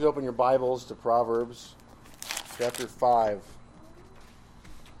Open your Bibles to Proverbs chapter 5.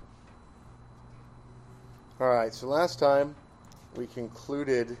 All right, so last time we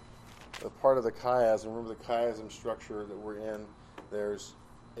concluded a part of the chiasm. Remember the chiasm structure that we're in. There's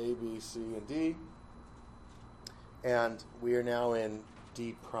A, B, C, and D. And we are now in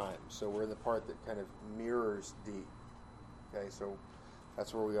D prime. So we're in the part that kind of mirrors D. Okay, so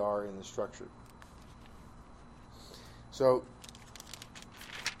that's where we are in the structure. So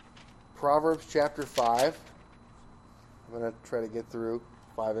Proverbs chapter 5. I'm going to try to get through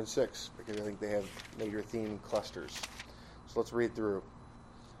 5 and 6 because I think they have major theme clusters. So let's read through.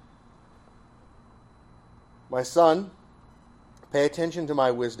 My son, pay attention to my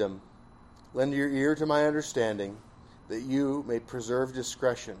wisdom. Lend your ear to my understanding, that you may preserve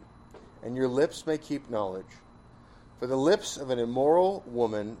discretion, and your lips may keep knowledge. For the lips of an immoral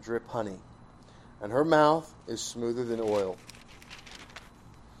woman drip honey, and her mouth is smoother than oil.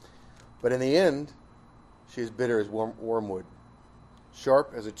 But in the end, she is bitter as wormwood,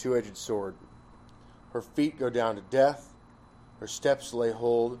 sharp as a two-edged sword. Her feet go down to death. Her steps lay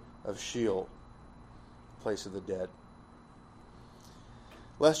hold of Sheol, the place of the dead.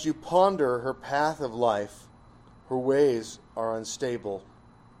 Lest you ponder her path of life, her ways are unstable.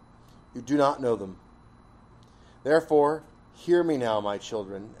 You do not know them. Therefore, hear me now, my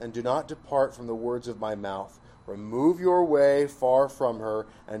children, and do not depart from the words of my mouth. Remove your way far from her,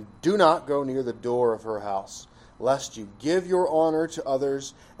 and do not go near the door of her house, lest you give your honor to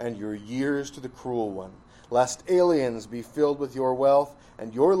others and your years to the cruel one, lest aliens be filled with your wealth,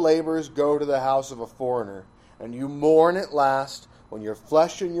 and your labors go to the house of a foreigner, and you mourn at last when your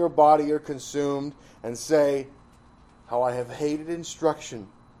flesh and your body are consumed, and say, how I have hated instruction,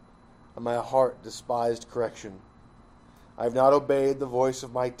 and my heart despised correction. I have not obeyed the voice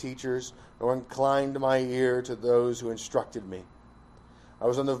of my teachers, nor inclined my ear to those who instructed me. I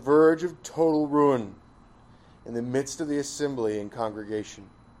was on the verge of total ruin in the midst of the assembly and congregation.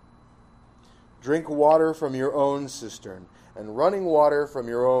 Drink water from your own cistern, and running water from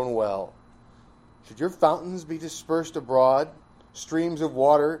your own well. Should your fountains be dispersed abroad, streams of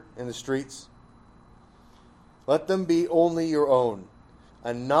water in the streets? Let them be only your own,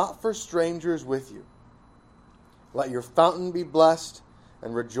 and not for strangers with you. Let your fountain be blessed,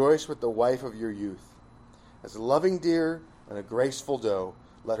 and rejoice with the wife of your youth. As a loving deer and a graceful doe,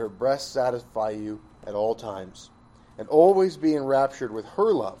 let her breast satisfy you at all times, and always be enraptured with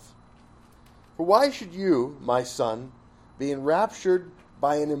her love. For why should you, my son, be enraptured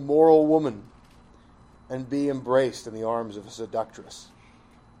by an immoral woman, and be embraced in the arms of a seductress?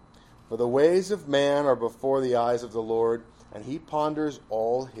 For the ways of man are before the eyes of the Lord, and he ponders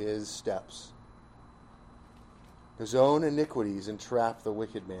all his steps. His own iniquities entrap the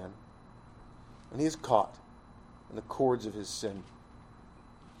wicked man, and he is caught in the cords of his sin.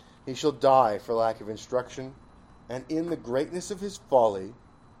 He shall die for lack of instruction, and in the greatness of his folly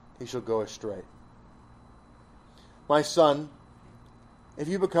he shall go astray. My son, if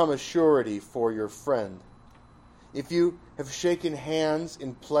you become a surety for your friend, if you have shaken hands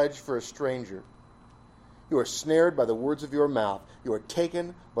in pledge for a stranger, you are snared by the words of your mouth. You are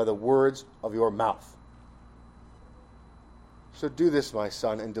taken by the words of your mouth. So do this, my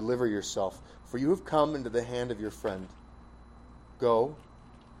son, and deliver yourself, for you have come into the hand of your friend. Go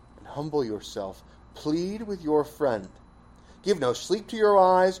and humble yourself. Plead with your friend. Give no sleep to your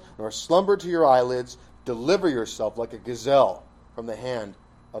eyes, nor slumber to your eyelids. Deliver yourself like a gazelle from the hand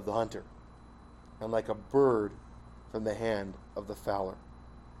of the hunter, and like a bird from the hand of the fowler.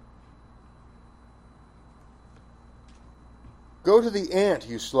 Go to the ant,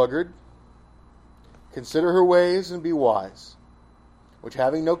 you sluggard. Consider her ways and be wise, which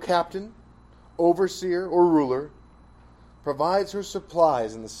having no captain, overseer, or ruler, provides her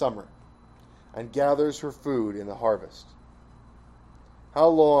supplies in the summer, and gathers her food in the harvest. How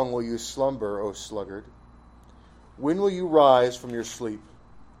long will you slumber, O sluggard? When will you rise from your sleep?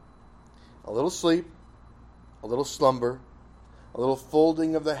 A little sleep, a little slumber, a little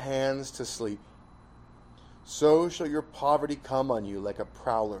folding of the hands to sleep. So shall your poverty come on you like a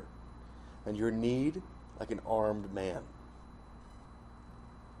prowler, and your need like an armed man.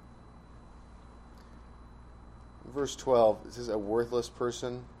 Verse 12, this is a worthless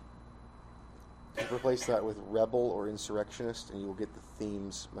person. Replace that with rebel or insurrectionist, and you will get the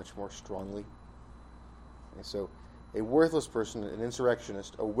themes much more strongly. Okay, so, a worthless person, an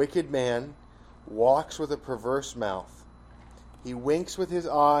insurrectionist, a wicked man, walks with a perverse mouth. He winks with his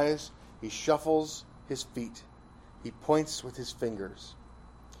eyes, he shuffles his feet, he points with his fingers.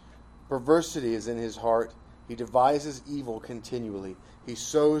 Perversity is in his heart, he devises evil continually, he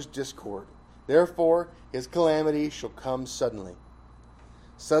sows discord. Therefore, his calamity shall come suddenly.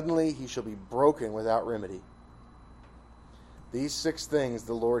 Suddenly he shall be broken without remedy. These 6 things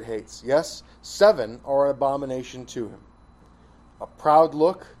the Lord hates. Yes, 7 are an abomination to him: a proud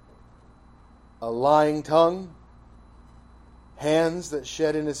look, a lying tongue, hands that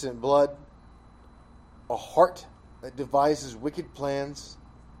shed innocent blood, a heart that devises wicked plans,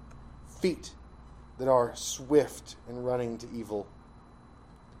 feet that are swift in running to evil,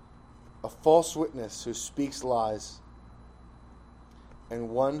 a false witness who speaks lies, and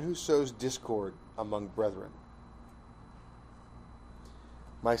one who sows discord among brethren.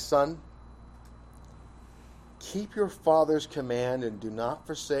 My son, keep your father's command and do not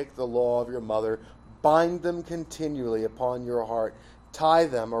forsake the law of your mother. Bind them continually upon your heart. Tie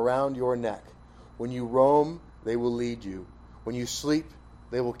them around your neck. When you roam, they will lead you. When you sleep,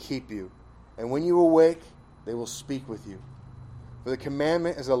 they will keep you. And when you awake, they will speak with you. For the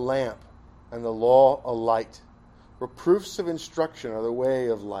commandment is a lamp, and the law a light. Reproofs of instruction are the way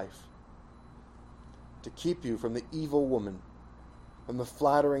of life, to keep you from the evil woman, from the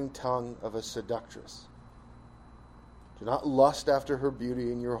flattering tongue of a seductress. Do not lust after her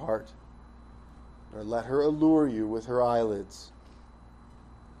beauty in your heart, nor let her allure you with her eyelids.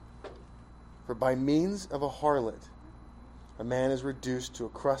 For by means of a harlot, a man is reduced to a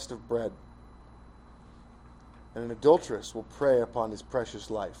crust of bread, and an adulteress will prey upon his precious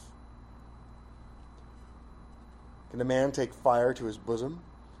life. Can a man take fire to his bosom,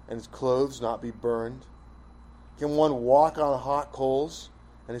 and his clothes not be burned? Can one walk on hot coals,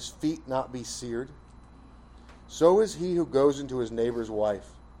 and his feet not be seared? So is he who goes into his neighbor's wife.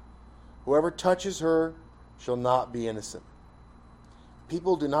 Whoever touches her shall not be innocent.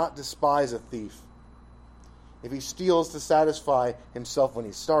 People do not despise a thief if he steals to satisfy himself when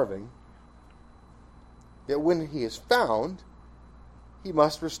he's starving. Yet when he is found, he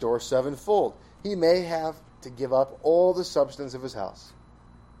must restore 7-fold. He may have to give up all the substance of his house.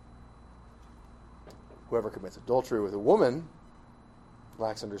 Whoever commits adultery with a woman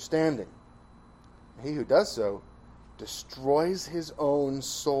lacks understanding. He who does so destroys his own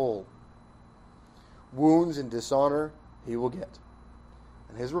soul. Wounds and dishonor he will get,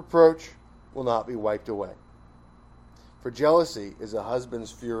 and his reproach will not be wiped away. For jealousy is a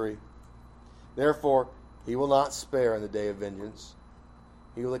husband's fury. Therefore, he will not spare in the day of vengeance.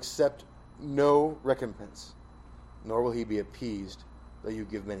 He will accept no recompense, nor will he be appeased, though you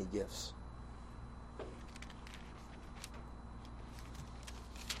give many gifts.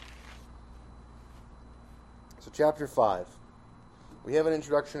 So chapter 5. We have an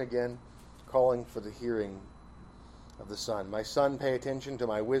introduction again, calling for the hearing of the Son. My son, pay attention to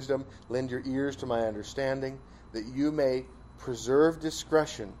my wisdom, lend your ears to my understanding, that you may preserve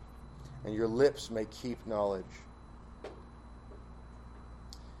discretion, and your lips may keep knowledge.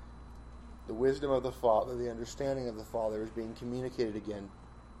 The wisdom of the Father, the understanding of the Father is being communicated again.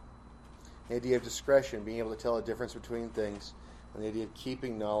 The idea of discretion, being able to tell the difference between things, and the idea of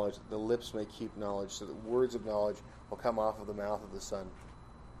keeping knowledge, that the lips may keep knowledge, so that words of knowledge will come off of the mouth of the Son.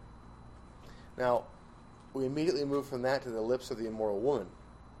 Now, we immediately move from that to the lips of the immoral woman.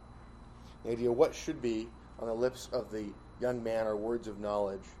 The idea of what should be on the lips of the young man are words of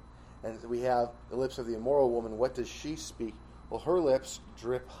knowledge. And we have the lips of the immoral woman. What does she speak? Well, her lips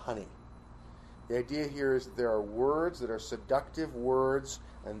drip honey. The idea here is that there are words that are seductive words,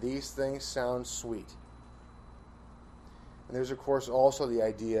 and these things sound sweet. And there's, of course, also the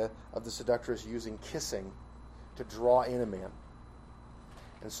idea of the seductress using kissing to draw in a man.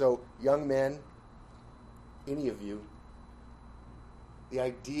 And so, young men, any of you, the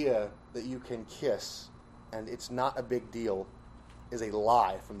idea that you can kiss and it's not a big deal is a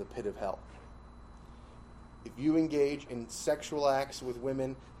lie from the pit of hell. If you engage in sexual acts with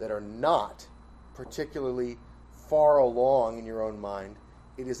women that are not particularly far along in your own mind,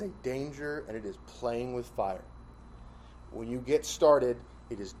 it is a danger and it is playing with fire. When you get started,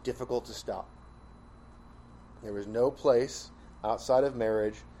 it is difficult to stop. There is no place outside of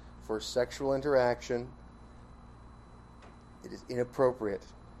marriage for sexual interaction. It is inappropriate.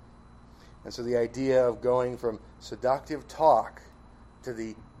 And so the idea of going from seductive talk to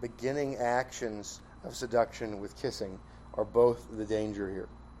the beginning actions of seduction with kissing are both the danger here.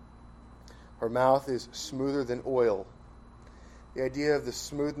 Her mouth is smoother than oil. The idea of the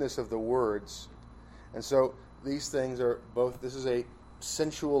smoothness of the words. And so these things are both, this is a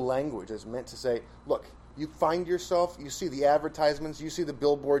sensual language. It's meant to say, look, you find yourself, you see the advertisements, you see the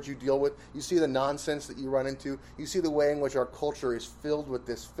billboards you deal with, you see the nonsense that you run into, you see the way in which our culture is filled with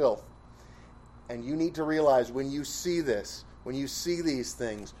this filth. And you need to realize when you see this, when you see these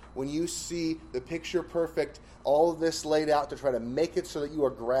things, when you see the picture perfect, all of this laid out to try to make it so that you are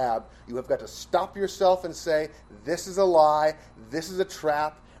grabbed, you have got to stop yourself and say, this is a lie, this is a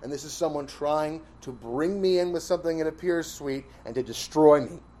trap, and this is someone trying to bring me in with something that appears sweet and to destroy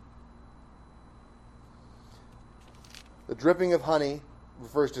me. The dripping of honey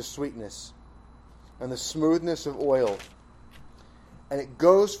refers to sweetness, and the smoothness of oil. And it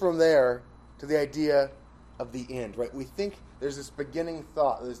goes from there to the idea of the end, right? We think there's this beginning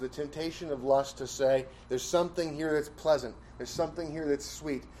thought. There's the temptation of lust to say, there's something here that's pleasant. There's something here that's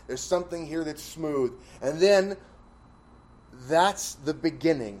sweet. There's something here that's smooth. And then that's the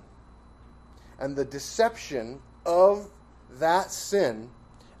beginning. And the deception of that sin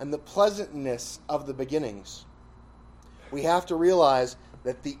and the pleasantness of the beginnings. We have to realize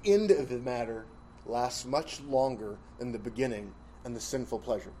that the end of the matter lasts much longer than the beginning and the sinful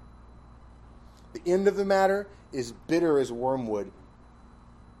pleasure. The end of the matter is bitter as wormwood.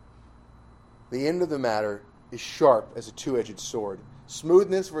 The end of the matter is sharp as a two-edged sword.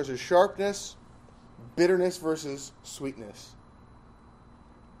 Smoothness versus sharpness, bitterness versus sweetness.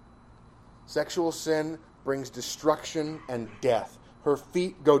 Sexual sin brings destruction and death. Her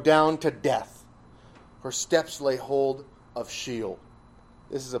feet go down to death. Her steps lay hold of Sheol.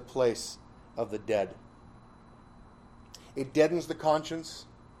 This is a place of the dead. It deadens the conscience.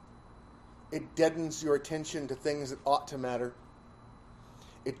 It deadens your attention to things that ought to matter.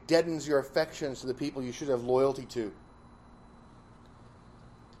 It deadens your affections to the people you should have loyalty to.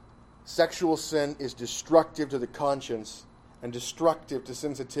 Sexual sin is destructive to the conscience and destructive to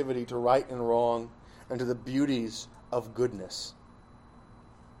sensitivity to right and wrong and to the beauties of goodness.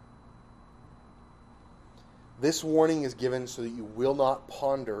 This warning is given so that you will not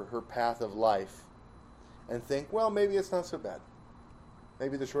ponder her path of life and think, well, maybe it's not so bad.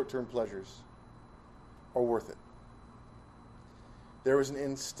 Maybe the short-term pleasures are worth it. There is an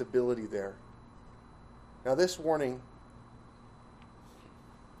instability there. Now, this warning,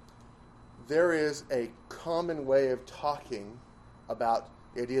 there is a common way of talking about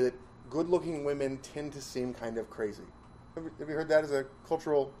the idea that good-looking women tend to seem kind of crazy. Have you heard that as a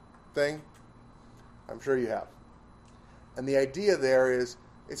cultural thing? I'm sure you have. And the idea there is,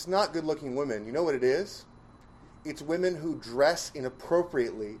 it's not good-looking women. You know what it is? It's women who dress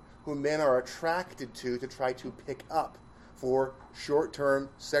inappropriately, who men are attracted to try to pick up for short-term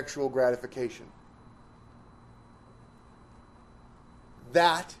sexual gratification.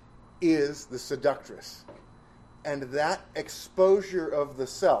 That is the seductress. And that exposure of the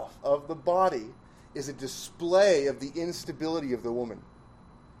self, of the body, is a display of the instability of the woman.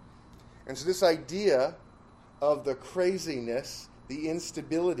 And so this idea of the craziness, the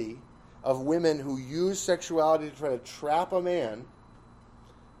instability of women who use sexuality to try to trap a man,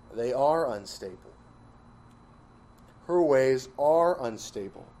 they are unstable. Her ways are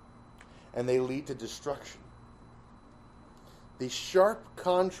unstable, and they lead to destruction. The sharp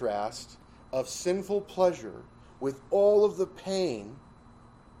contrast of sinful pleasure with all of the pain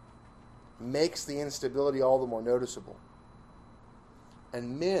makes the instability all the more noticeable.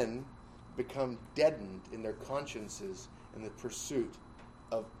 And men become deadened in their consciences in the pursuit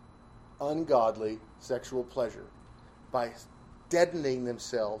of ungodly sexual pleasure by deadening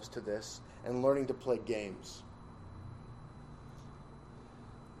themselves to this and learning to play games.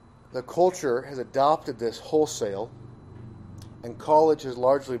 The culture has adopted this wholesale, and college has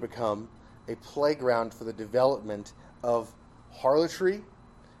largely become a playground for the development of harlotry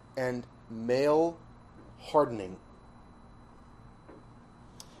and male hardening.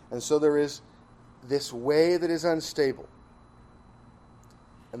 And so there is this way that is unstable.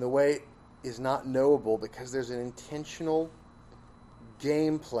 And the way is not knowable because there's an intentional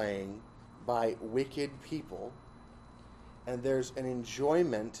game playing by wicked people. And there's an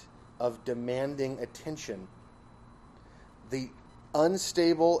enjoyment of demanding attention. The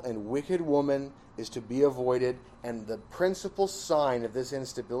unstable and wicked woman is to be avoided. And the principal sign of this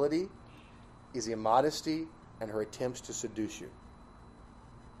instability is immodesty and her attempts to seduce you.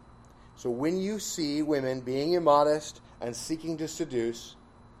 So when you see women being immodest and seeking to seduce,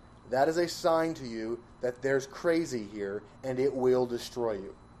 that is a sign to you that there's crazy here and it will destroy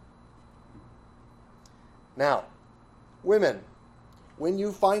you. Now, women, when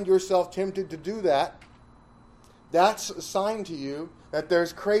you find yourself tempted to do that, that's a sign to you that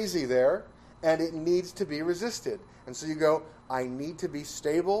there's crazy there and it needs to be resisted. And so you go, I need to be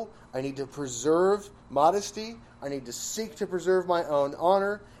stable. I need to preserve modesty. I need to seek to preserve my own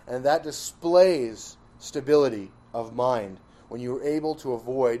honor. And that displays stability of mind when you are able to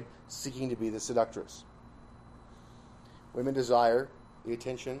avoid seeking to be the seductress. Women desire the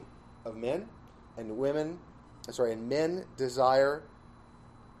attention of men, and women And men desire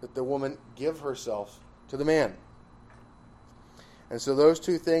that the woman give herself to the man. And so those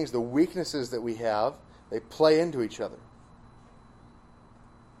two things, the weaknesses that we have, they play into each other.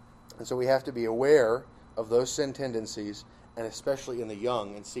 And so we have to be aware of those sin tendencies, and especially in the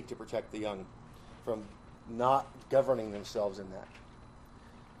young, and seek to protect the young from not governing themselves in that.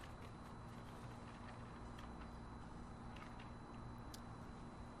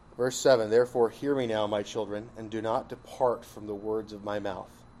 Verse 7, therefore hear me now, my children, and do not depart from the words of my mouth.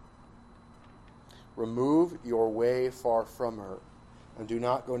 Remove your way far from her, and do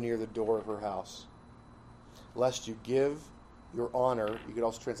not go near the door of her house, lest you give your honor, you could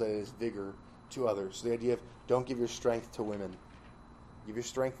also translate it as vigor, to others. So the idea of don't give your strength to women. Give your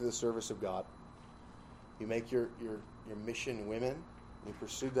strength to the service of God. You make your mission women, and you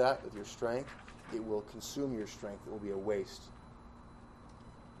pursue that with your strength, it will consume your strength. It will be a waste.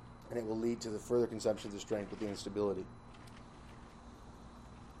 And it will lead to the further consumption of the strength with the instability.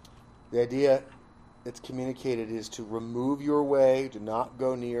 The idea that's communicated is to remove your way, do not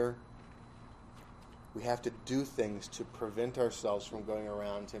go near. We have to do things to prevent ourselves from going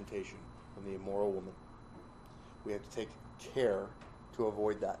around temptation from the immoral woman. We have to take care to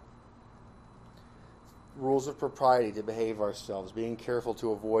avoid that. Rules of propriety to behave ourselves, being careful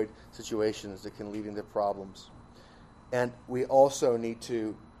to avoid situations that can lead into problems. And we also need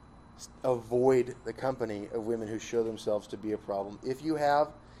to avoid the company of women who show themselves to be a problem.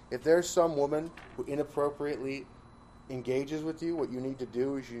 If there's some woman who inappropriately engages with you, what you need to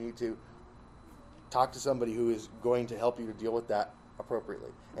do is you need to talk to somebody who is going to help you to deal with that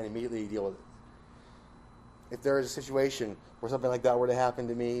appropriately and immediately deal with it. If there is a situation where something like that were to happen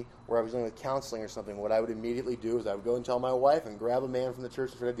to me, where I was dealing with counseling or something, what I would immediately do is I would go and tell my wife and grab a man from the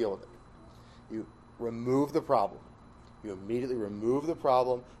church and try to deal with it. You remove the problem. You immediately remove the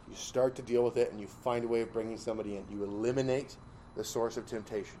problem, you start to deal with it, and you find a way of bringing somebody in. You eliminate the source of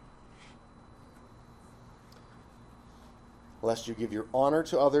temptation. Lest you give your honor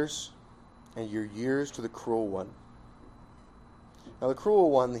to others and your years to the cruel one. Now the cruel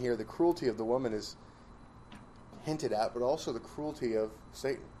one here, the cruelty of the woman is hinted at, but also the cruelty of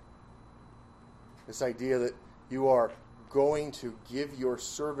Satan. This idea that you are going to give your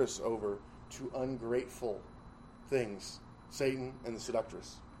service over to ungrateful things, Satan and the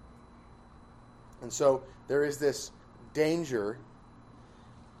seductress. And so there is this danger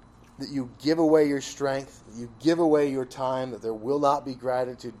that you give away your strength, that you give away your time, that there will not be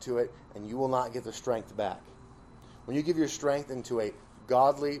gratitude to it, and you will not get the strength back. When you give your strength into a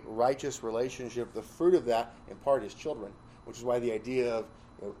godly, righteous relationship, the fruit of that, in part, is children, which is why the idea of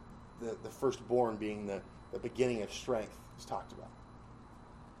the firstborn being the beginning of strength is talked about.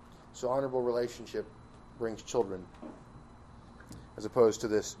 So honorable relationship brings children, as opposed to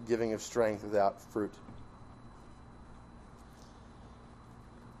this giving of strength without fruit.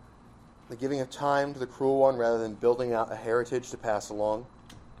 The giving of time to the cruel one rather than building out a heritage to pass along.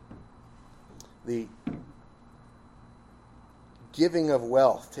 The giving of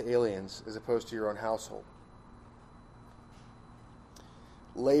wealth to aliens as opposed to your own household.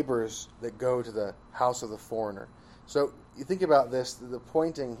 Labors that go to the house of the foreigner. So you think about this, the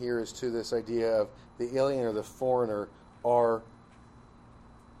pointing here is to this idea of the alien or the foreigner are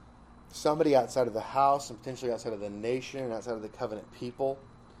somebody outside of the house and potentially outside of the nation and outside of the covenant people.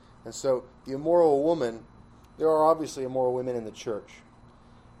 And so the immoral woman, there are obviously immoral women in the church.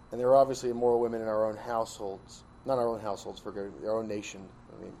 And there are obviously immoral women in our own households. Not our own households, for our own nation.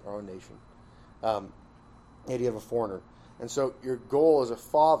 Our own nation. The idea of a foreigner. And so your goal as a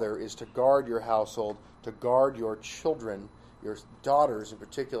father is to guard your household, to guard your children, your daughters in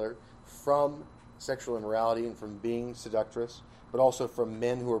particular, from sexual immorality and from being seductress, but also from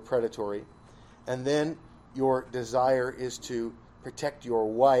men who are predatory. And then your desire is to protect your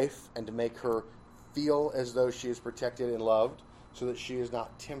wife and to make her feel as though she is protected and loved so that she is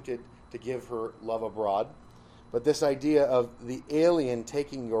not tempted to give her love abroad. But this idea of the alien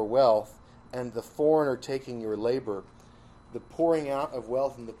taking your wealth and the foreigner taking your labor, the pouring out of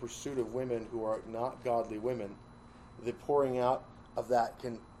wealth in the pursuit of women who are not godly women, the pouring out of that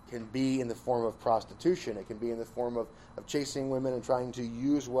can be in the form of prostitution. It can be in the form of chasing women and trying to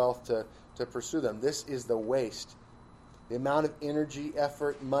use wealth to pursue them. This is the waste. The amount of energy,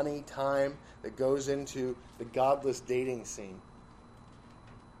 effort, money, time that goes into the godless dating scene.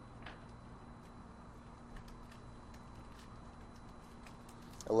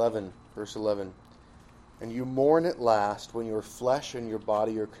 Verse 11. And you mourn at last when your flesh and your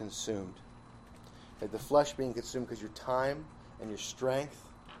body are consumed. Like the flesh being consumed because your time and your strength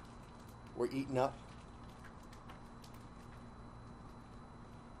were eaten up.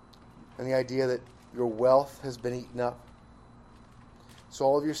 And the idea that Your wealth has been eaten up. So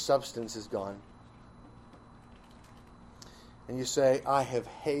all of your substance is gone. And you say, I have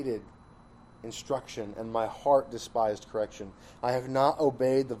hated instruction, and my heart despised correction. I have not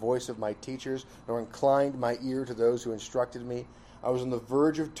obeyed the voice of my teachers, nor inclined my ear to those who instructed me. I was on the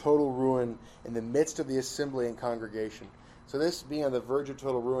verge of total ruin in the midst of the assembly and congregation. So this being on the verge of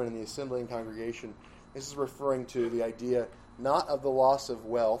total ruin in the assembly and congregation, this is referring to the idea not of the loss of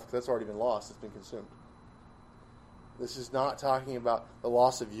wealth, because that's already been lost, it's been consumed. This is not talking about the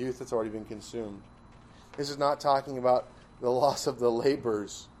loss of youth that's already been consumed. This is not talking about the loss of the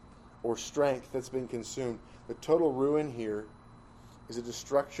labors or strength that's been consumed. The total ruin here is a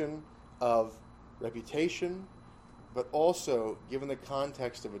destruction of reputation, but also, given the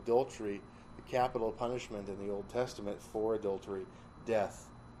context of adultery, the capital punishment in the Old Testament for adultery, death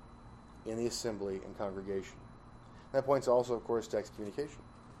in the assembly and congregation. That points also, of course, to excommunication.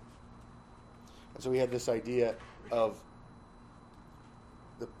 And so we had this idea of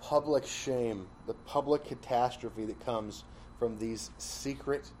the public shame, the public catastrophe that comes from these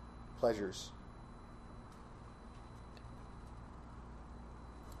secret pleasures.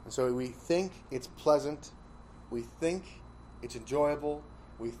 And so we think it's pleasant, we think it's enjoyable,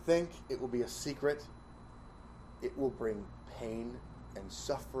 we think it will be a secret, it will bring pain and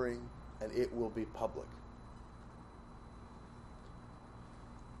suffering, and it will be public.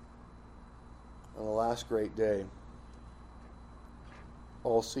 On the last great day,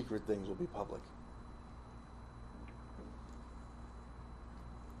 all secret things will be public.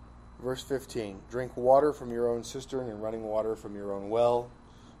 Verse 15, drink water from your own cistern and running water from your own well.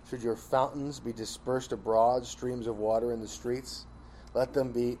 Should your fountains be dispersed abroad, streams of water in the streets, let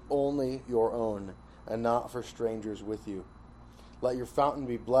them be only your own, and not for strangers with you. Let your fountain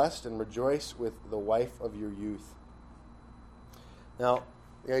be blessed, and rejoice with the wife of your youth. Now,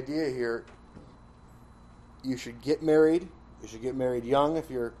 the idea here, you should get married. You should get married young if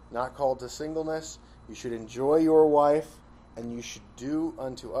you're not called to singleness. You should enjoy your wife, and you should do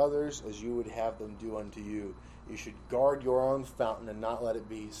unto others as you would have them do unto you. You should guard your own fountain and not let it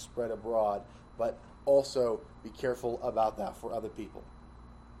be spread abroad, but also be careful about that for other people.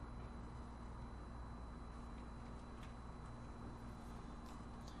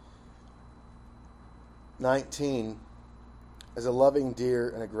 "19. As a loving deer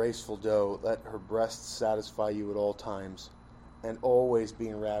and a graceful doe, let her breasts satisfy you at all times, and always be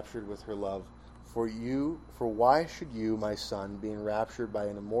enraptured with her love. For why should you, my son, be enraptured by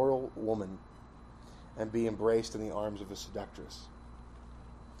an immoral woman, and be embraced in the arms of a seductress?"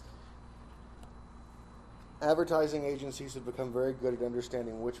 Advertising agencies have become very good at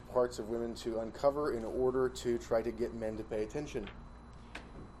understanding which parts of women to uncover in order to try to get men to pay attention.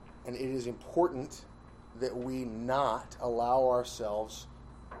 And it is important that we not allow ourselves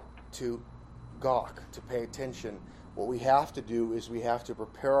to gawk, to pay attention. What we have to do is we have to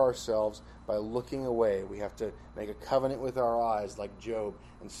prepare ourselves by looking away. We have to make a covenant with our eyes like Job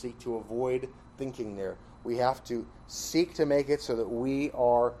and seek to avoid thinking there. We have to seek to make it so that we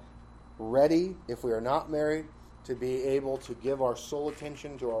are ready, if we are not married, to be able to give our sole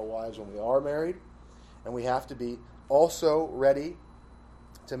attention to our wives when we are married. And we have to be also ready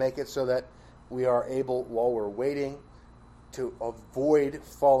to make it so that we are able, while we're waiting, to avoid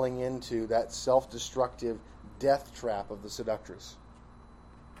falling into that self-destructive death trap of the seductress.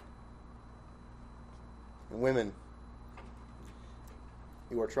 And women,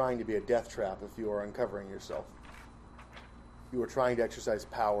 you are trying to be a death trap if you are uncovering yourself. You are trying to exercise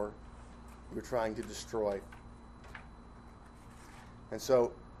power. You're trying to destroy. And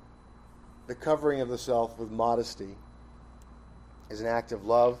so, the covering of the self with modesty is an act of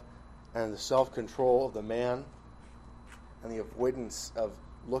love, and the self-control of the man and the avoidance of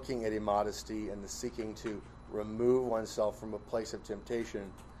looking at immodesty and the seeking to remove oneself from a place of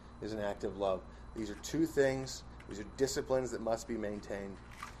temptation is an act of love. These are two things, these are disciplines that must be maintained.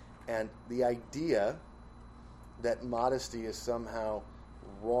 And the idea that modesty is somehow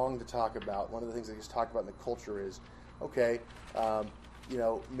wrong to talk about, one of the things that gets talked about in the culture is,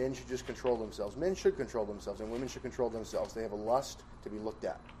 men should just control themselves. Men should control themselves, and women should control themselves. They have a lust to be looked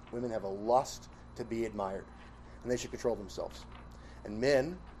at. Women have a lust to be admired, and they should control themselves. And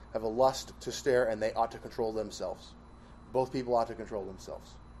men have a lust to stare, and they ought to control themselves. Both people ought to control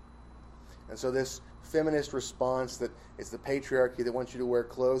themselves. And so this feminist response that it's the patriarchy that wants you to wear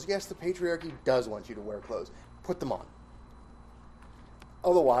clothes, yes, the patriarchy does want you to wear clothes. Put them on.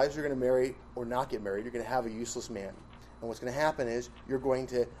 Otherwise, you're going to marry or not get married. You're going to have a useless man. And what's going to happen is you're going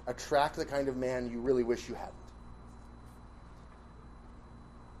to attract the kind of man you really wish you hadn't.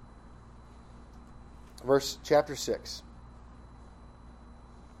 Chapter 6.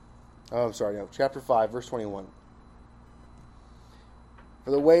 Chapter 5, verse 21.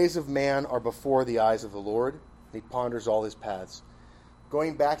 For the ways of man are before the eyes of the Lord, and he ponders all his paths.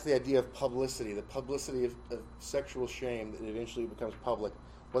 Going back to the idea of publicity, the publicity of sexual shame that eventually becomes public,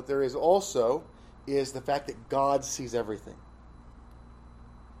 what there is also is the fact that God sees everything.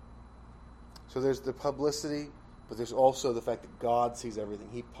 So there's the publicity, but there's also the fact that God sees everything.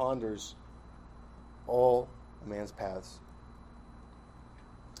 He ponders all a man's paths.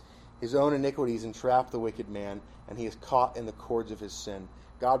 His own iniquities entrap the wicked man, and he is caught in the cords of his sin.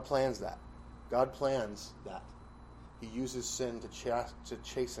 God plans that. God plans that. He uses sin to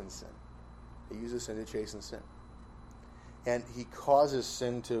chasten sin. He uses sin to chasten sin. And he causes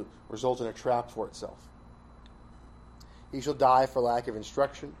sin to result in a trap for itself. He shall die for lack of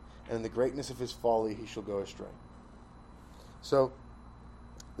instruction, and in the greatness of his folly he shall go astray. So,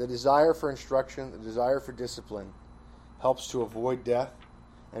 the desire for instruction, the desire for discipline, helps to avoid death.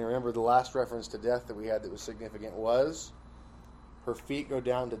 And remember, the last reference to death that we had that was significant was, her feet go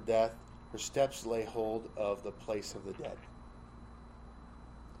down to death, her steps lay hold of the place of the dead.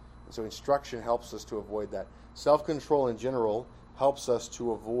 And so instruction helps us to avoid that. Self-control in general helps us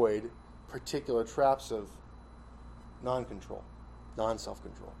to avoid particular traps of non-control,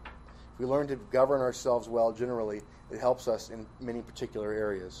 non-self-control. If we learn to govern ourselves well generally, it helps us in many particular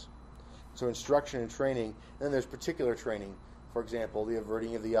areas. So instruction and training, and then there's particular training. For example, the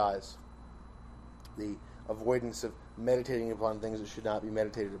averting of the eyes, the avoidance of meditating upon things that should not be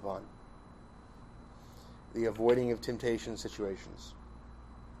meditated upon, the avoiding of temptation situations.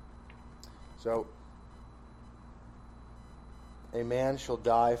 So, a man shall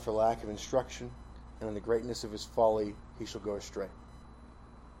die for lack of instruction, and in the greatness of his folly he shall go astray.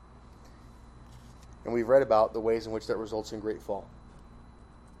 And we've read about the ways in which that results in great fall.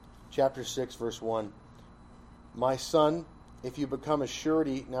 Chapter 6, verse 1. My son, if you become a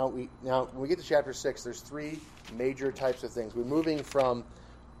surety... Now, when we get to chapter 6, there's three major types of things. We're moving from...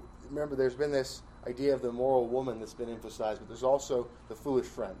 Remember, there's been this idea of the moral woman that's been emphasized, but there's also the foolish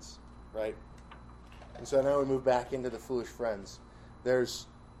friends, right? And so now we move back into the foolish friends. There's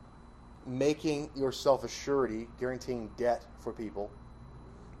making yourself a surety, guaranteeing debt for people.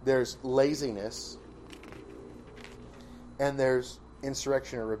 There's laziness. And there's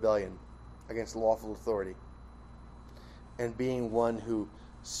insurrection or rebellion against lawful authority. And being one who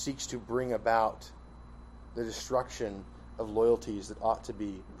seeks to bring about the destruction of loyalties that ought to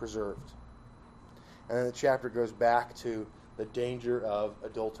be preserved. And then the chapter goes back to the danger of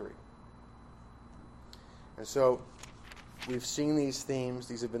adultery. And so we've seen these themes.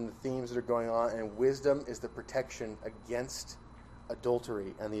 These have been the themes that are going on. And wisdom is the protection against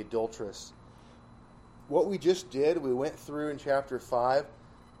adultery and the adulteress. What we just did, we went through in chapter 5,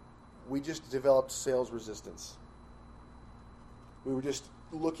 we just developed sales resistance. We were just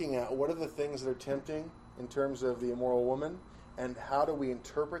looking at what are the things that are tempting in terms of the immoral woman, and how do we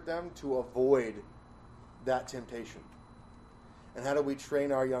interpret them to avoid that temptation? And how do we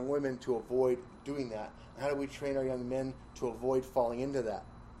train our young women to avoid doing that? And how do we train our young men to avoid falling into that?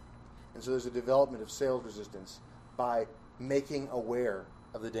 And so there's a development of sales resistance by making aware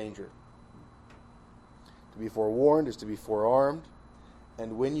of the danger. To be forewarned is to be forearmed.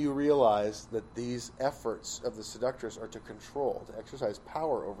 And when you realize that these efforts of the seductress are to control, to exercise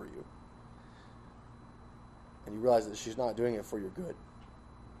power over you, and you realize that she's not doing it for your good,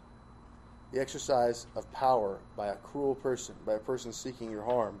 the exercise of power by a cruel person, by a person seeking your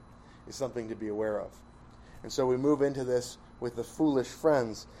harm, is something to be aware of. And so we move into this with the foolish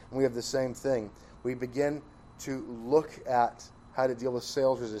friends, and we have the same thing. We begin to look at how to deal with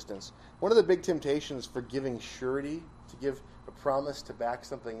sales resistance. One of the big temptations for giving surety, to give a promise to back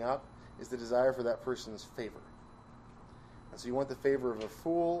something up, is the desire for that person's favor. And so you want the favor of a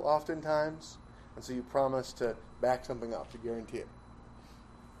fool oftentimes, and so you promise to back something up, to guarantee it.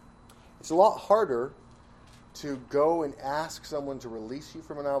 It's a lot harder to go and ask someone to release you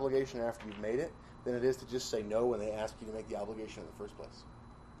from an obligation after you've made it than it is to just say no when they ask you to make the obligation in the first place.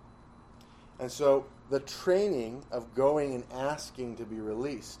 And so the training of going and asking to be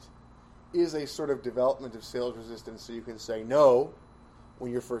released is a sort of development of sales resistance so you can say no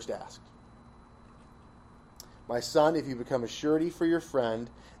when you're first asked. My son, if you become a surety for your friend,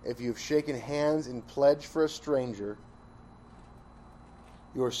 if you've shaken hands in pledge for a stranger,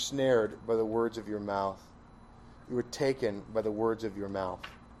 you are snared by the words of your mouth. You are taken by the words of your mouth.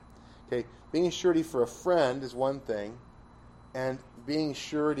 Okay, being a surety for a friend is one thing, and being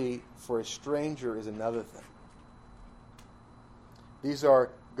surety for a stranger is another thing. These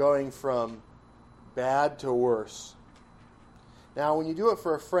are going from bad to worse. Now, when you do it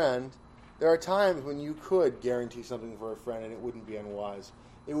for a friend, there are times when you could guarantee something for a friend and it wouldn't be unwise.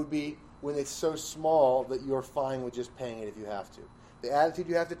 It would be when it's so small that you're fine with just paying it if you have to. The attitude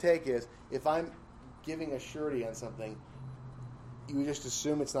you have to take is, if I'm giving a surety on something, you just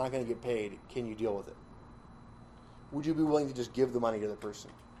assume it's not going to get paid. Can you deal with it? Would you be willing to just give the money to the person?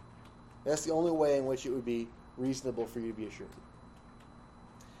 That's the only way in which it would be reasonable for you to be a surety.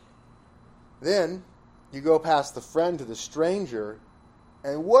 Then you go past the friend to the stranger,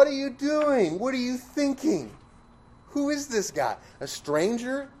 and what are you doing? What are you thinking? Who is this guy? A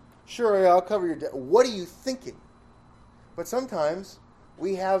stranger? Sure, I'll cover your debt. What are you thinking? But sometimes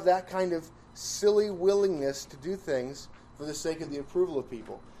we have that kind of silly willingness to do things for the sake of the approval of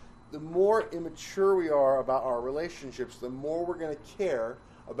people. The more immature we are about our relationships, the more we're going to care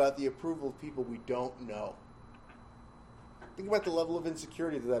about the approval of people we don't know. Think about the level of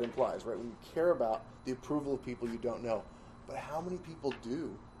insecurity that implies, right? When you care about the approval of people you don't know. But how many people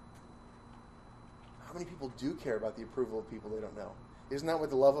do? How many people do care about the approval of people they don't know? Isn't that what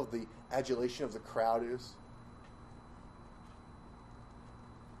the love of the adulation of the crowd is?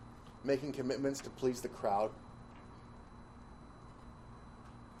 Making commitments to please the crowd.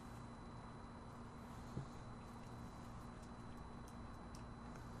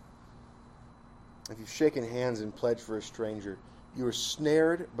 If you've shaken hands and pledged for a stranger, you are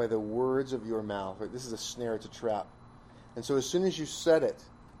snared by the words of your mouth. Right? This is a snare, it's a trap. And so as soon as you said it,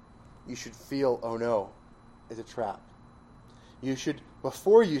 you should feel, oh no, it's a trap. You should,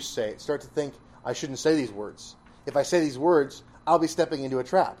 before you say it, start to think, I shouldn't say these words. If I say these words, I'll be stepping into a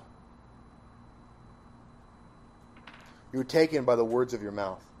trap. You're taken by the words of your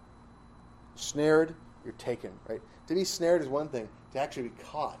mouth. Snared, you're taken, right? To be snared is one thing. To actually be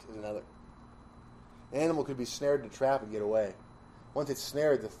caught is another. An animal could be snared in a trap and get away. Once it's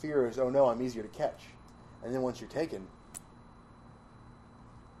snared, the fear is, oh no, I'm easier to catch. And then once you're taken.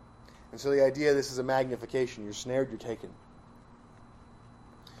 And so the idea, this is a magnification. You're snared, you're taken.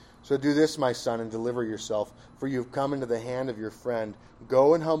 So do this, my son, and deliver yourself, for you have come into the hand of your friend.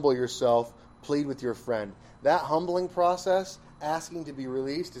 Go and humble yourself, plead with your friend. That humbling process, asking to be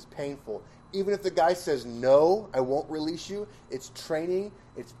released, is painful. Even if the guy says, no, I won't release you, it's training,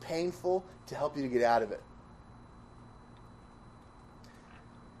 it's painful to help you to get out of it.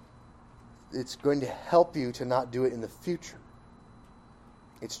 It's going to help you to not do it in the future.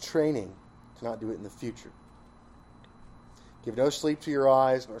 It's training to not do it in the future. Give no sleep to your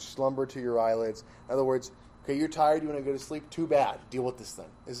eyes, nor slumber to your eyelids. In other words, okay, you're tired, you want to go to sleep? Too bad. Deal with this thing.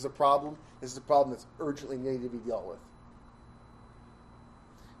 This is a problem. This is a problem that's urgently needed to be dealt with.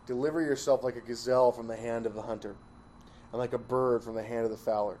 Deliver yourself like a gazelle from the hand of the hunter, and like a bird from the hand of the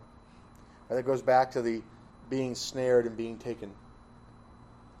fowler. And that goes back to the being snared and being taken.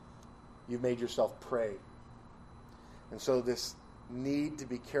 You've made yourself prey. And so this need to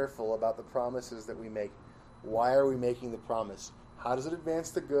be careful about the promises that we make. Why are we making the promise? How does it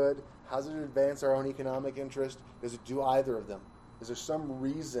advance the good? How does it advance our own economic interest? Does it do either of them? Is there some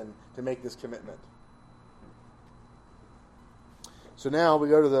reason to make this commitment? So now we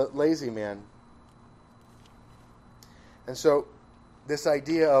go to the lazy man. And so this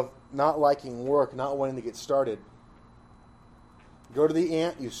idea of not liking work, not wanting to get started. Go to the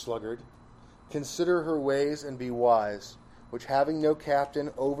ant, you sluggard. Consider her ways and be wise, which having no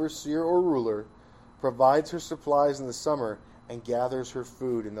captain, overseer, or ruler, provides her supplies in the summer and gathers her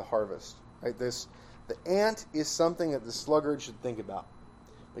food in the harvest. Right? The ant is something that the sluggard should think about,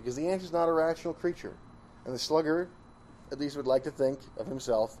 because the ant is not a rational creature, and the sluggard, at least, would like to think of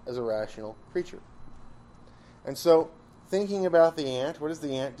himself as a rational creature. And so, thinking about the ant, what does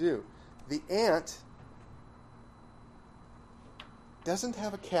the ant do? The ant doesn't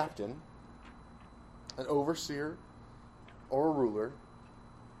have a captain, an overseer, or a ruler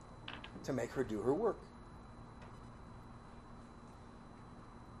to make her do her work.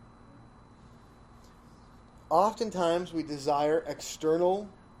 Oftentimes we desire external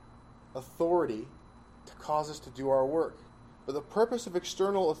authority to cause us to do our work. But the purpose of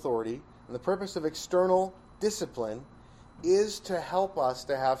external authority and the purpose of external discipline is to help us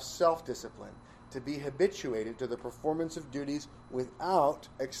to have self-discipline, to be habituated to the performance of duties without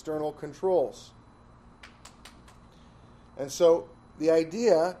external controls. And so the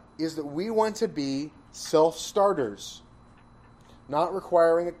idea is that we want to be self-starters, not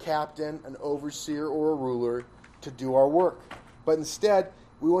requiring a captain, an overseer, or a ruler to do our work. But instead,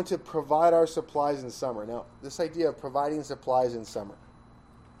 we want to provide our supplies in summer. Now, this idea of providing supplies in summer.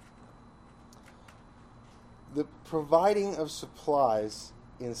 The providing of supplies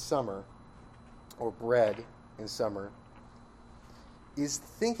in summer, or bread in summer, is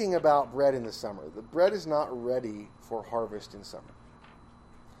thinking about bread in the summer. The bread is not ready for harvest in summer.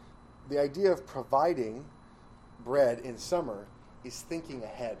 The idea of providing bread in summer is thinking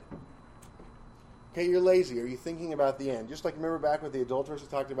ahead. Okay, you're lazy. Are you thinking about the end? Just like remember back with the adulterers, we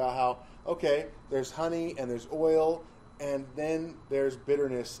talked about how, okay, there's honey and there's oil, and then there's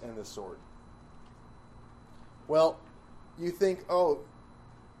bitterness and the sword. Well, you think, oh,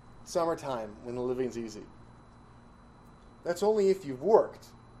 summertime when the living's easy. That's only if you've worked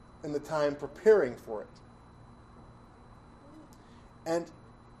in the time preparing for it. And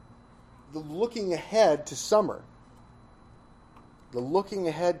the looking ahead to summer,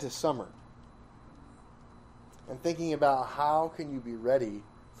 and thinking about how can you be ready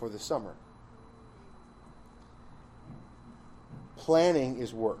for the summer. Planning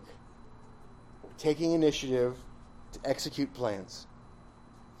is work. Taking initiative to execute plans.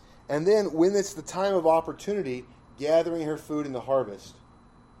 And then when it's the time of opportunity, gathering her food in the harvest.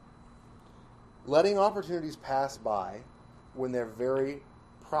 Letting opportunities pass by when they're very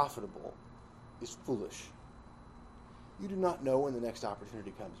profitable is foolish. You do not know when the next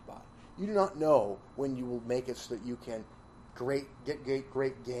opportunity comes by. You do not know when you will make it so that you can get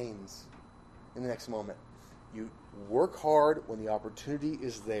great gains in the next moment. You work hard when the opportunity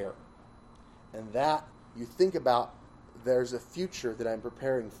is there. And that you think about, there's a future that I'm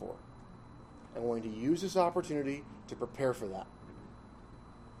preparing for. I'm going to use this opportunity to prepare for that.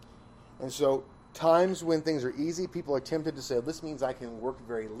 And so, times when things are easy, people are tempted to say, this means I can work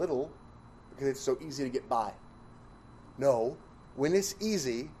very little because it's so easy to get by. No, when it's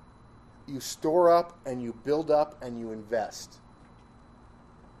easy, you store up and you build up and you invest.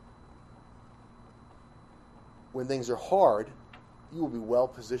 When things are hard, you will be well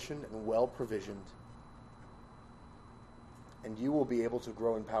positioned and well provisioned. And you will be able to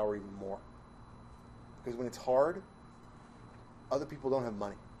grow in power even more. Because when it's hard, other people don't have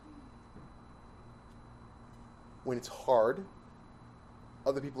money. When it's hard,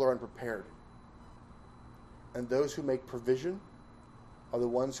 other people are unprepared. And those who make provision are the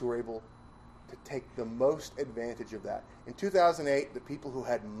ones who are able to take the most advantage of that. In 2008, the people who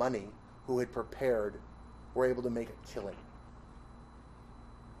had money, who had prepared, were able to make a killing.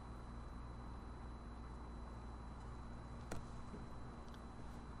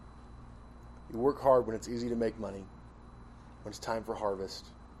 You work hard when it's easy to make money, when it's time for harvest,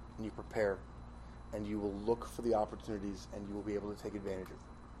 and you prepare, and you will look for the opportunities, and you will be able to take advantage of them.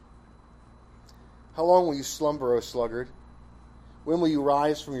 How long will you slumber, O sluggard? When will you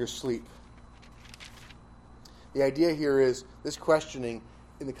rise from your sleep? The idea here is, this questioning,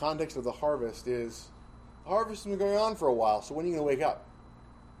 in the context of the harvest, is, the harvest has been going on for a while, so when are you going to wake up?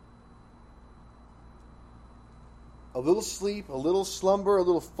 A little sleep, a little slumber, a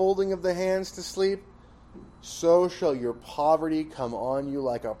little folding of the hands to sleep, so shall your poverty come on you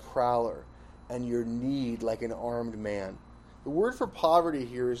like a prowler, and your need like an armed man. The word for poverty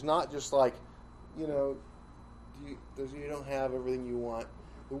here is not just like, you don't have everything you want.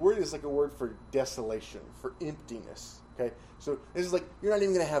 The word is like a word for desolation, for emptiness. Okay? So this is like, you're not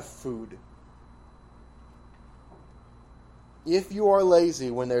even going to have food. If you are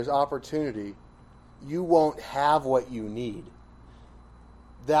lazy when there's opportunity, you won't have what you need.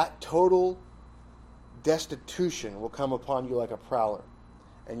 That total destitution will come upon you like a prowler,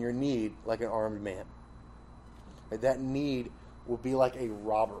 and your need like an armed man. And that need will be like a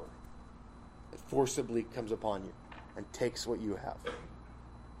robber that forcibly comes upon you and takes what you have.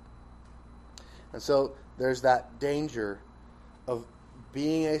 And so there's that danger of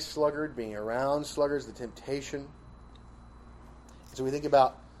being a sluggard, being around sluggards, the temptation. So we think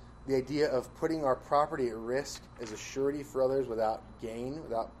about the idea of putting our property at risk as a surety for others without gain,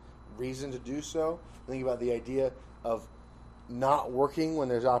 without reason to do so. We think about the idea of not working when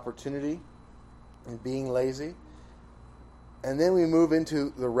there's opportunity and being lazy. And then we move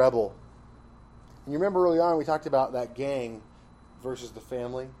into the rebel. And you remember early on we talked about that gang versus the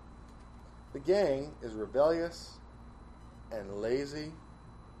family. The gang is rebellious and lazy,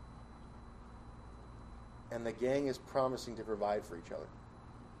 and the gang is promising to provide for each other.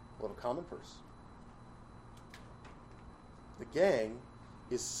 A little common purse. The gang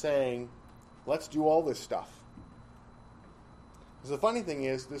is saying, let's do all this stuff. Because the funny thing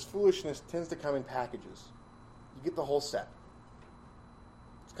is, this foolishness tends to come in packages. You get the whole set.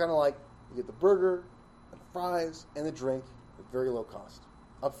 It's kind of like you get the burger, and the fries, and the drink at very low cost.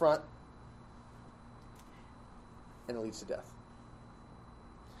 Up front, and it leads to death.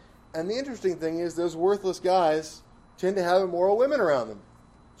 And the interesting thing is, those worthless guys tend to have immoral women around them.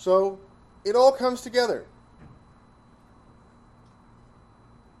 So, it all comes together.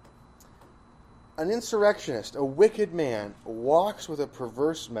 An insurrectionist, a wicked man, walks with a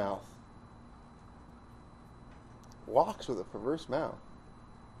perverse mouth. Walks with a perverse mouth.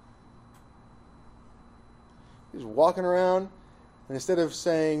 He's walking around, And instead of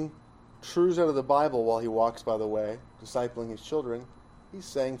saying truths out of the Bible while he walks by the way, discipling his children, he's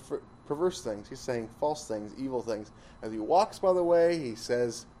saying perverse things. He's saying false things, evil things. As he walks by the way, he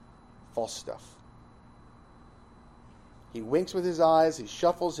says false stuff. He winks with his eyes, he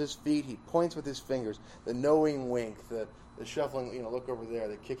shuffles his feet, he points with his fingers. The knowing wink, the shuffling, look over there,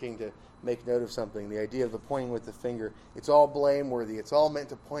 the kicking to make note of something, the idea of the pointing with the finger. It's all blameworthy. It's all meant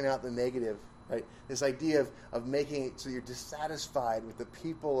to point out the negative, right? This idea of making it so you're dissatisfied with the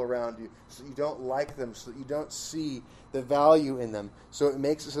people around you, so you don't like them, so you don't see the value in them. So it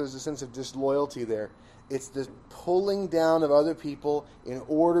makes it so there's a sense of disloyalty there. It's this pulling down of other people in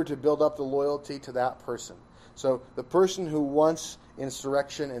order to build up the loyalty to that person. So the person who wants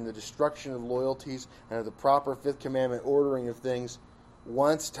insurrection and the destruction of loyalties and of the proper fifth commandment ordering of things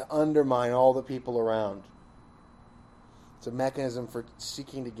wants to undermine all the people around. It's a mechanism for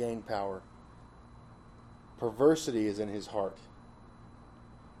seeking to gain power. Perversity is in his heart.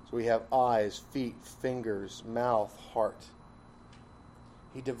 So we have eyes, feet, fingers, mouth, heart.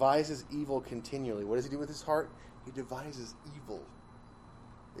 He devises evil continually. What does he do with his heart? He devises evil.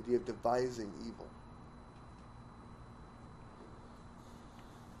 The idea of devising evil.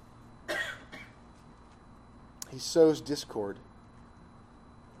 He sows discord.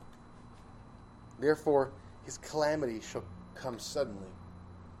 Therefore, his calamity shall come suddenly.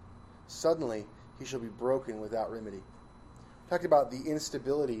 Suddenly, he shall be broken without remedy. We talked about the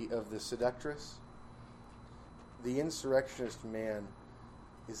instability of the seductress. The insurrectionist man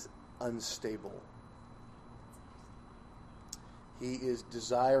is unstable. He is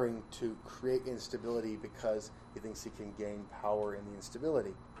desiring to create instability because he thinks he can gain power in the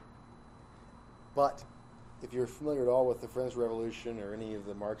instability. But if you're familiar at all with the French Revolution or any of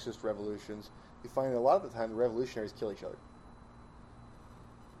the Marxist revolutions, you find that a lot of the time the revolutionaries kill each other.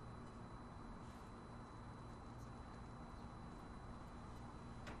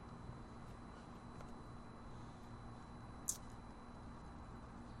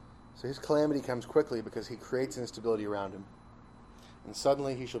 So his calamity comes quickly because he creates instability around him. And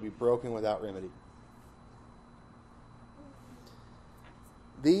suddenly he shall be broken without remedy.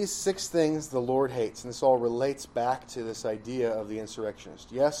 These 6 things the Lord hates, and this all relates back to this idea of the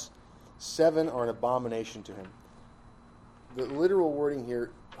insurrectionist. Yes, 7 are an abomination to him. The literal wording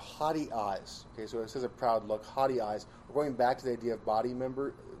here, haughty eyes. Okay, so it says a proud look, haughty eyes. We're going back to the idea of body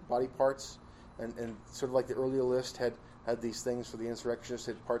parts, and sort of like the earlier list had these things for the insurrectionist,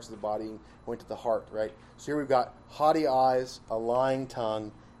 had parts of the body and went to the heart, right? So here we've got haughty eyes, a lying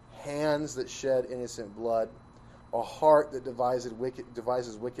tongue, hands that shed innocent blood, a heart that devises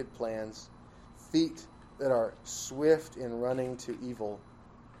wicked plans, feet that are swift in running to evil,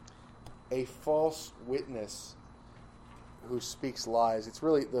 a false witness who speaks lies. It's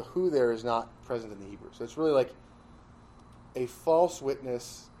really, the who there is not present in the Hebrew. So it's really like a false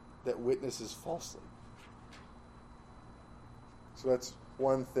witness that witnesses falsely. So that's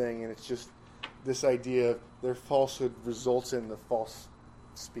one thing, and it's just this idea of their falsehood results in the false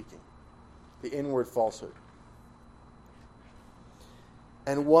speaking, the inward falsehood.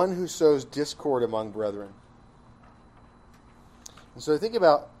 And one who sows discord among brethren. And so think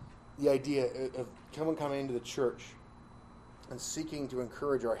about the idea of someone coming into the church and seeking to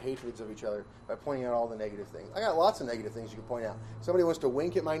encourage our hatreds of each other by pointing out all the negative things. I got lots of negative things you can point out. Somebody wants to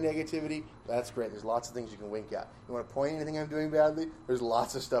wink at my negativity, that's great. There's lots of things you can wink at. You want to point anything I'm doing badly? There's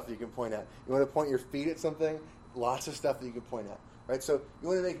lots of stuff you can point at. You want to point your feet at something? Lots of stuff that you can point at. Right? So you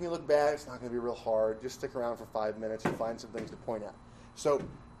want to make me look bad? It's not going to be real hard. Just stick around for 5 minutes and find some things to point at. So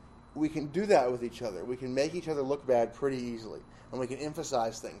we can do that with each other. We can make each other look bad pretty easily. And we can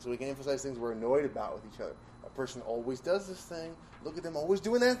emphasize things. We can emphasize things we're annoyed about with each other. A person always does this thing. Look at them always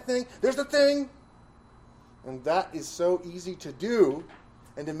doing that thing. There's the thing. And that is so easy to do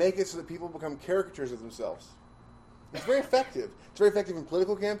and to make it so that people become caricatures of themselves. It's very effective. It's very effective in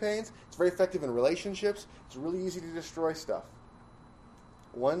political campaigns. It's very effective in relationships. It's really easy to destroy stuff.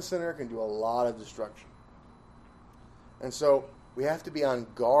 One sinner can do a lot of destruction. And so we have to be on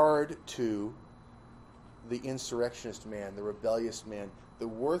guard to the insurrectionist man, the rebellious man, the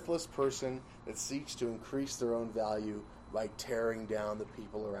worthless person that seeks to increase their own value by tearing down the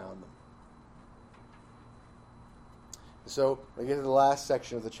people around them. So we get to the last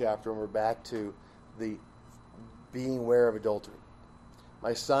section of the chapter, and we're back to the being aware of adultery.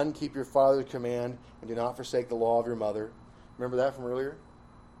 My son, keep your father's command, and do not forsake the law of your mother. Remember that from earlier?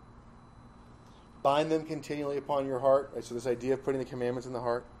 Bind them continually upon your heart. Right? So this idea of putting the commandments in the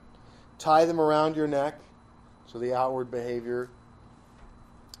heart. Tie them around your neck. So the outward behavior,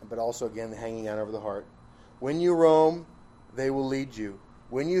 but also, again, the hanging out over the heart. When you roam, they will lead you.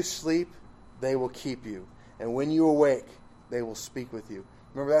 When you sleep, they will keep you. And when you awake, they will speak with you.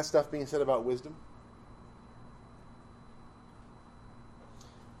 Remember that stuff being said about wisdom?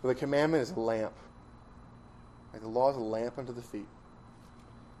 For the commandment is a lamp. Like the law is a lamp unto the feet.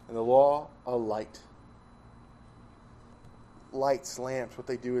 And the law, a light. Lights, lamps, what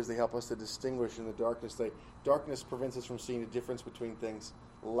they do is they help us to distinguish in the darkness. Darkness prevents us from seeing the difference between things.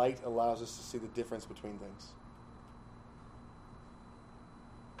 Light allows us to see the difference between things.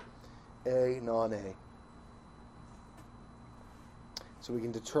 A, non-A. So we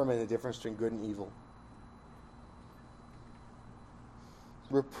can determine the difference between good and evil.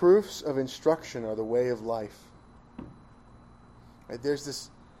 Reproofs of instruction are the way of life. Right? There's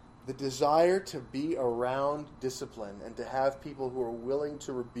the desire to be around discipline and to have people who are willing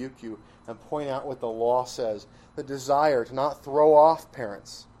to rebuke you and point out what the law says. The desire to not throw off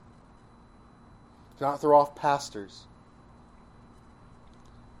parents, to not throw off pastors.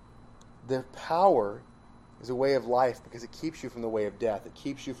 The power is a way of life because it keeps you from the way of death. It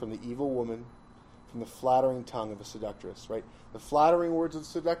keeps you from the evil woman, from the flattering tongue of a seductress, right? The flattering words of the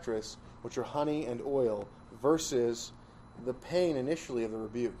seductress, which are honey and oil, versus the pain initially of the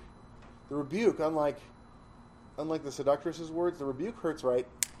rebuke. The rebuke, unlike the seductress's words, the rebuke hurts right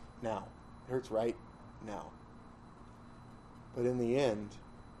now. It hurts right now. But in the end,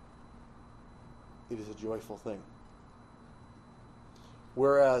 it is a joyful thing.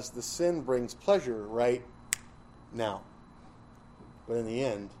 Whereas the sin brings pleasure right now. But in the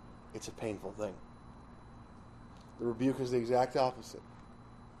end, it's a painful thing. The rebuke is the exact opposite.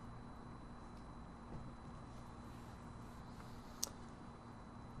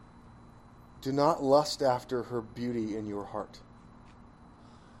 Do not lust after her beauty in your heart.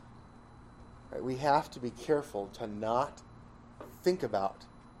 Right? We have to be careful to not think about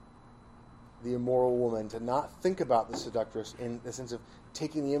the immoral woman, to not think about the seductress in the sense of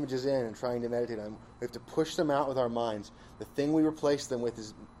taking the images in and trying to meditate on them. We have to push them out with our minds. The thing we replace them with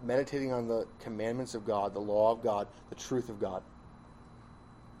is meditating on the commandments of God, the law of God, the truth of God.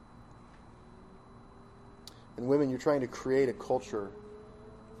 And women, you're trying to create a culture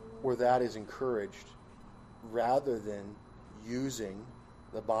where that is encouraged rather than using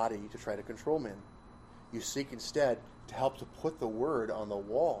the body to try to control men. You seek instead to help to put the word on the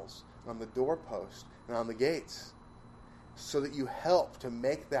walls, on the doorpost, and on the gates, so that you help to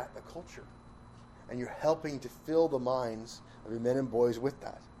make that the culture. And you're helping to fill the minds of your men and boys with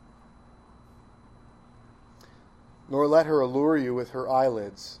that. Nor let her allure you with her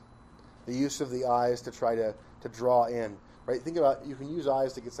eyelids, the use of the eyes to try to draw in. Right? Think about, you can use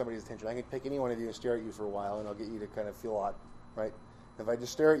eyes to get somebody's attention. I can pick any one of you and stare at you for a while, and I'll get you to kind of feel odd. Right? If I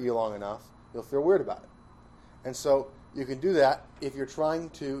just stare at you long enough, you'll feel weird about it. And so you can do that if you're trying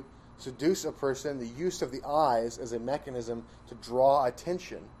to seduce a person, the use of the eyes as a mechanism to draw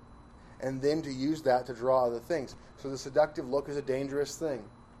attention, and then to use that to draw other things. So the seductive look is a dangerous thing.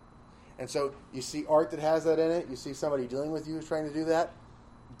 And so you see art that has that in it, you see somebody dealing with you who's trying to do that,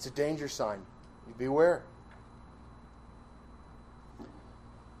 it's a danger sign. Beware.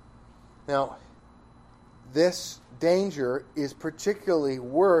 Now, this danger is particularly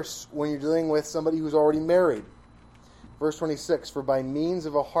worse when you're dealing with somebody who's already married. Verse 26, for by means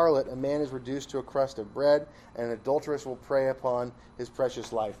of a harlot a man is reduced to a crust of bread, and an adulteress will prey upon his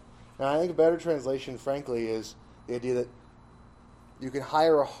precious life. Now, I think a better translation, frankly, is the idea that you can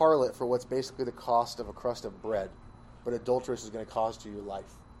hire a harlot for what's basically the cost of a crust of bread, but adulteress is going to cost you your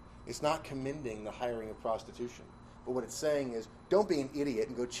life. It's not commending the hiring of prostitution. But what it's saying is, don't be an idiot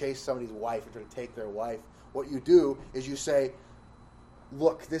and go chase somebody's wife and try to take their wife. What you do is you say,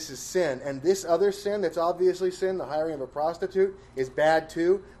 look, this is sin. And this other sin that's obviously sin, the hiring of a prostitute, is bad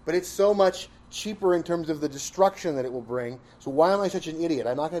too. But it's so much cheaper in terms of the destruction that it will bring. So why am I such an idiot?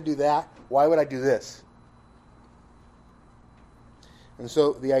 I'm not going to do that. Why would I do this? And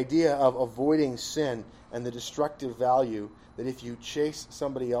so the idea of avoiding sin and the destructive value that if you chase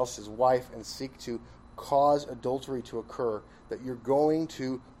somebody else's wife and seek to cause adultery to occur, that you're going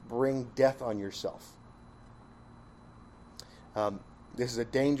to bring death on yourself. This is a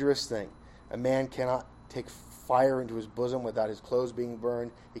dangerous thing. A man cannot take fire into his bosom without his clothes being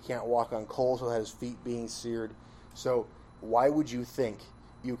burned. He can't walk on coals without his feet being seared. So why would you think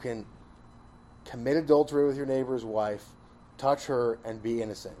you can commit adultery with your neighbor's wife, touch her, and be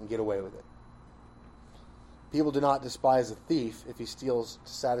innocent and get away with it? People do not despise a thief if he steals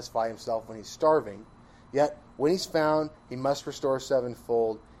to satisfy himself when he's starving. Yet, when he's found, he must restore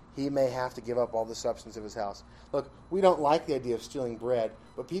sevenfold. He may have to give up all the substance of his house. Look, we don't like the idea of stealing bread,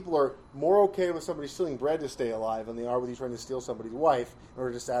 but people are more okay with somebody stealing bread to stay alive than they are with you trying to steal somebody's wife in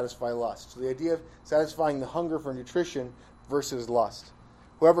order to satisfy lust. So the idea of satisfying the hunger for nutrition versus lust.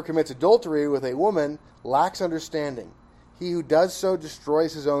 Whoever commits adultery with a woman lacks understanding. He who does so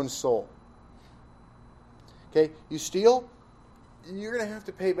destroys his own soul. Okay, you steal, you're going to have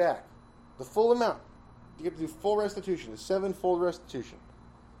to pay back the full amount. You have to do full restitution, a sevenfold restitution.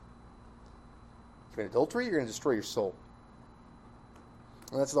 If you're in adultery, you're going to destroy your soul.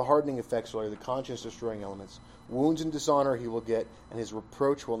 And that's the hardening effects, or the conscience-destroying elements. Wounds and dishonor he will get, and his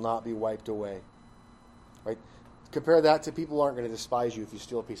reproach will not be wiped away. Right? Compare that to people who aren't going to despise you if you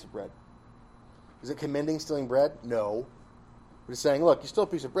steal a piece of bread. Is it commending stealing bread? No. But it's saying, look, you steal a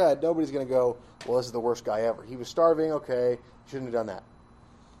piece of bread, nobody's going to go, well, this is the worst guy ever. He was starving, okay, shouldn't have done that.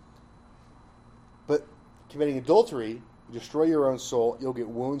 But committing adultery, you destroy your own soul, you'll get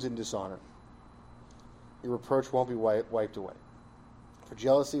wounds and dishonor. Your reproach won't be wiped away. For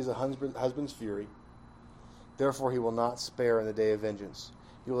jealousy is a husband's fury. Therefore he will not spare in the day of vengeance.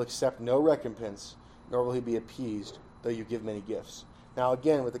 He will accept no recompense, nor will he be appeased, though you give many gifts. Now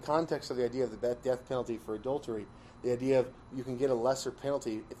again, with the context of the idea of the death penalty for adultery, the idea of you can get a lesser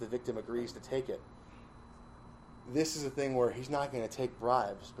penalty if the victim agrees to take it. This is a thing where he's not going to take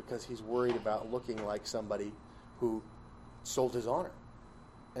bribes because he's worried about looking like somebody who sold his honor.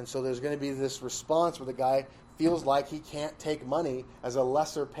 And so there's going to be this response where the guy feels like he can't take money as a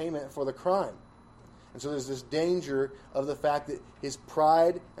lesser payment for the crime. And so there's this danger of the fact that his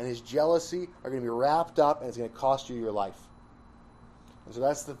pride and his jealousy are going to be wrapped up and it's going to cost you your life. And so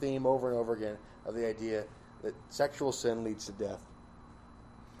that's the theme over and over again of the idea that sexual sin leads to death.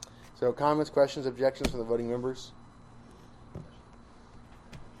 So comments, questions, objections from the voting members?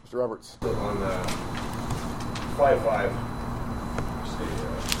 Mr. Roberts. So on the 5-5,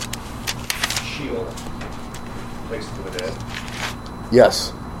 shield, place for the dead.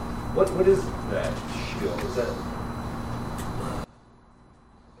 Yes. What is that shield? Is that?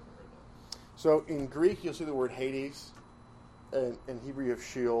 So in Greek, you'll see the word Hades, and in Hebrew you have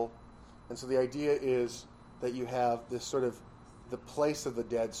Sheol. And so the idea is that you have this sort of the place of the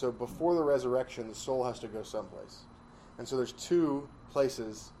dead. So before the resurrection, the soul has to go someplace. And so there's two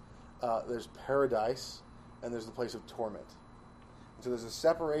places. There's paradise, and there's the place of torment. And so there's a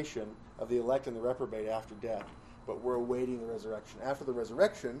separation of the elect and the reprobate after death, but we're awaiting the resurrection. After the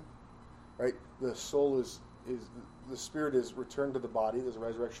resurrection, right, the soul is the spirit is returned to the body. There's a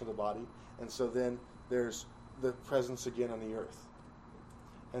resurrection of the body, and so then there's the presence again on the earth.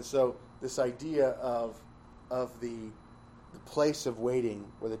 And so this idea of the place of waiting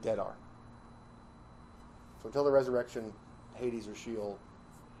where the dead are. So until the resurrection, Hades or Sheol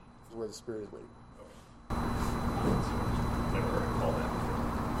is where the spirit is waiting. Never heard it called that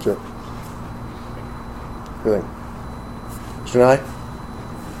before. Sure. Good thing. Mr. Nye?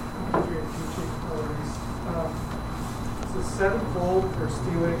 So sevenfold for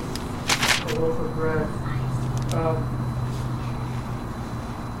stealing a loaf of bread.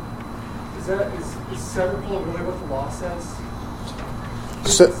 Is sevenfold really what the law says?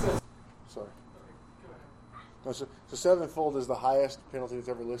 Sorry. Okay, go ahead. No, so sevenfold is the highest penalty that's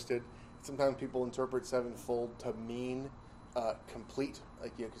ever listed. Sometimes people interpret sevenfold to mean complete,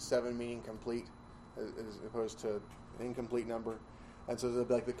 like seven meaning complete, as opposed to an incomplete number. And so they'll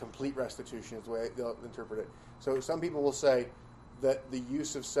be like the complete restitution is the way they'll interpret it. So some people will say that the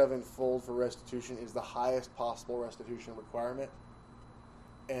use of sevenfold for restitution is the highest possible restitution requirement,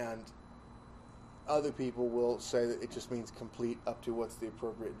 and other people will say that it just means complete up to what's the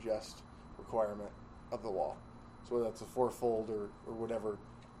appropriate just requirement of the law. So whether that's a fourfold or whatever,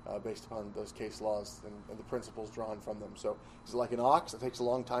 based upon those case laws and the principles drawn from them. So is it like an ox that takes a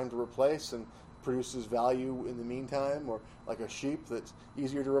long time to replace and produces value in the meantime, or like a sheep that's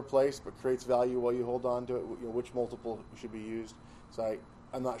easier to replace but creates value while you hold on to it? Which multiple should be used? So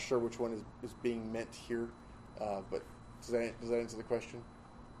I'm not sure which one is being meant here, but does that answer the question?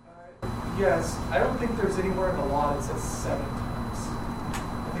 Yes, I don't think there's anywhere in the law that says 7 times.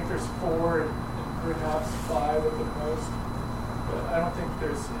 I think there's 4 and perhaps 5 at the most, but I don't think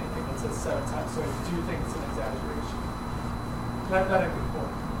there's anything that says 7 times. So I do think it's an exaggeration. Not a good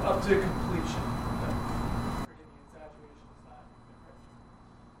point. Up to completion. Forgetting exaggeration is not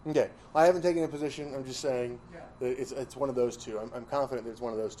correct. Okay, I haven't taken a position. I'm just saying Yeah. that it's one of those two. I'm confident that it's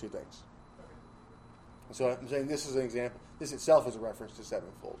one of those two things. So I'm saying this is an example. This itself is a reference to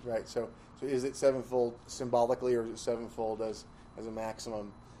sevenfold, right? So is it sevenfold symbolically, or is it sevenfold as a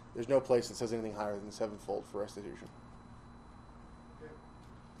maximum? There's no place that says anything higher than sevenfold for restitution. Okay.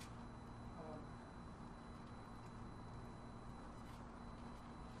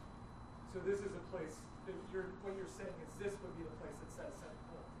 So this is a place. What you're saying is this would be the place that says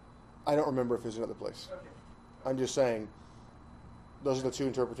sevenfold. I don't remember if there's another place. Okay. I'm just saying those are the two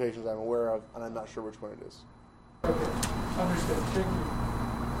interpretations I'm aware of, and I'm not sure which one it is. Okay, understood. Thank you.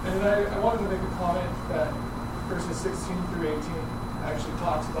 And then I wanted to make a comment that verses 16 through 18 actually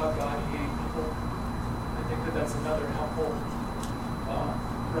talks about God hating people. I think that that's another helpful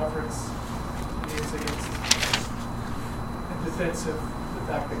reference used against in defense of the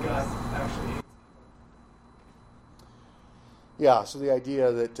fact that God actually hates. Yeah, so the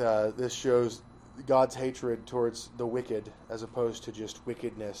idea that this shows God's hatred towards the wicked as opposed to just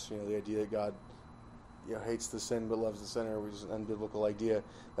wickedness. The idea that God hates the sin but loves the sinner, which is an unbiblical idea.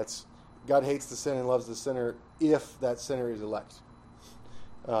 That's God hates the sin and loves the sinner if that sinner is elect.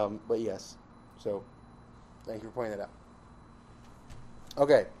 But yes, so thank you for pointing that out.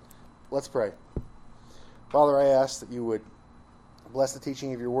 Okay, let's pray. Father, I ask that you would bless the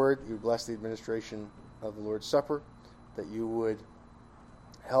teaching of your word, you would bless the administration of the Lord's Supper, that you would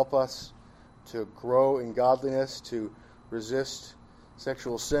help us to grow in godliness, to resist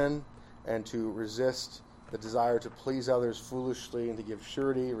sexual sin, and to resist the desire to please others foolishly and to give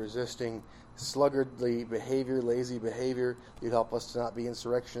surety, resisting sluggardly behavior, lazy behavior. You'd help us to not be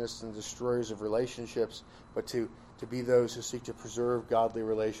insurrectionists and destroyers of relationships, but to be those who seek to preserve godly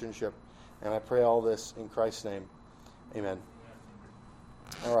relationship. And I pray all this in Christ's name. Amen.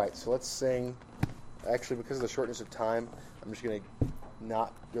 All right, so let's sing. Actually, because of the shortness of time, I'm just going to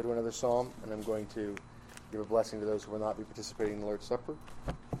not go to another psalm, and I'm going to give a blessing to those who will not be participating in the Lord's Supper.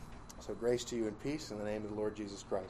 So grace to you and peace in the name of the Lord Jesus Christ.